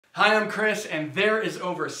Hi, I'm Chris, and there is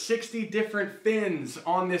over 60 different fins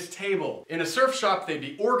on this table. In a surf shop, they'd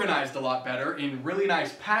be organized a lot better in really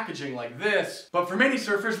nice packaging like this, but for many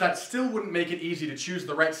surfers, that still wouldn't make it easy to choose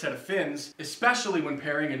the right set of fins, especially when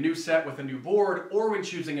pairing a new set with a new board or when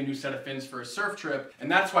choosing a new set of fins for a surf trip,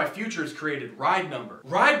 and that's why Futures created Ride Number.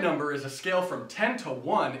 Ride Number is a scale from 10 to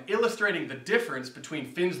 1, illustrating the difference between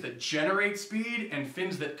fins that generate speed and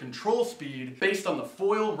fins that control speed based on the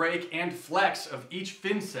foil, rake, and flex of each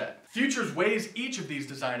fin set. Futures weighs each of these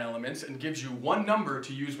design elements and gives you one number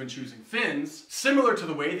to use when choosing fins, similar to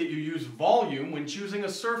the way that you use volume when choosing a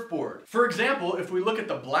surfboard. For example, if we look at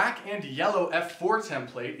the black and yellow F4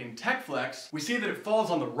 template in TechFlex, we see that it falls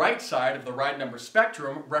on the right side of the Ride Number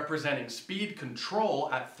spectrum, representing speed control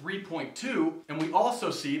at 3.2, and we also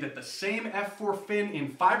see that the same F4 fin in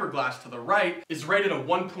fiberglass to the right is rated a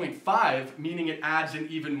 1.5, meaning it adds an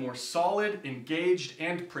even more solid, engaged,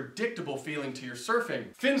 and predictable feeling to your surfing.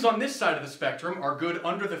 Fins on this side of the spectrum are good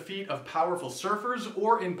under the feet of powerful surfers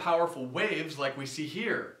or in powerful waves like we see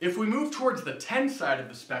here. If we move towards the 10 side of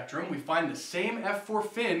the spectrum, we find the same F4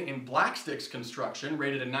 fin in Blacksticks construction,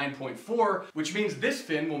 rated a 9.4, which means this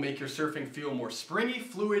fin will make your surfing feel more springy,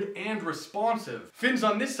 fluid, and responsive. Fins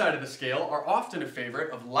on this side of the scale are often a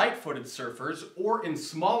favorite of light-footed surfers or in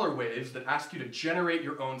smaller waves that ask you to generate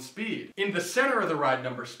your own speed. In the center of the Ride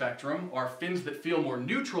Number spectrum are fins that feel more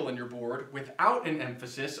neutral in your board without an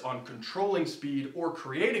emphasis on controlling speed or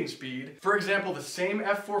creating speed. For example, the same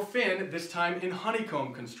F4 fin, this time in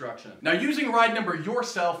honeycomb construction. Now, using Ride Number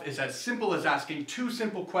yourself is as simple as asking two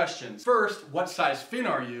simple questions. First, what size fin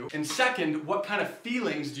are you? And second, what kind of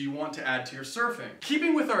feelings do you want to add to your surfing?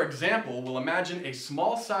 Keeping with our example, we'll imagine a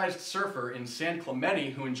small-sized surfer in San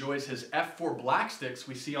Clemente who enjoys his F4 Blacksticks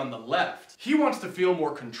we see on the left. He wants to feel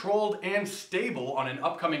more controlled and stable on an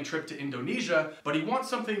upcoming trip to Indonesia, but he wants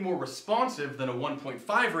something more responsive than a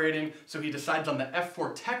 1.5 rating, so he decides on the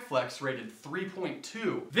F4 TechFlex rated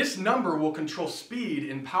 3.2. This number will control speed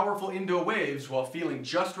in powerful Indo waves while feeling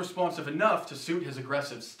just responsive enough to suit his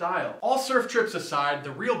aggressive style. All surf trips aside,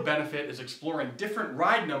 the real benefit is exploring different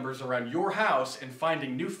ride numbers around your house and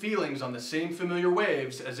finding new feelings on the same familiar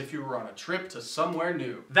waves as if you were on a trip to somewhere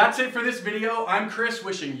new. That's it for this video. I'm Chris,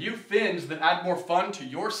 wishing you fins that add more fun to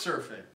your surfing.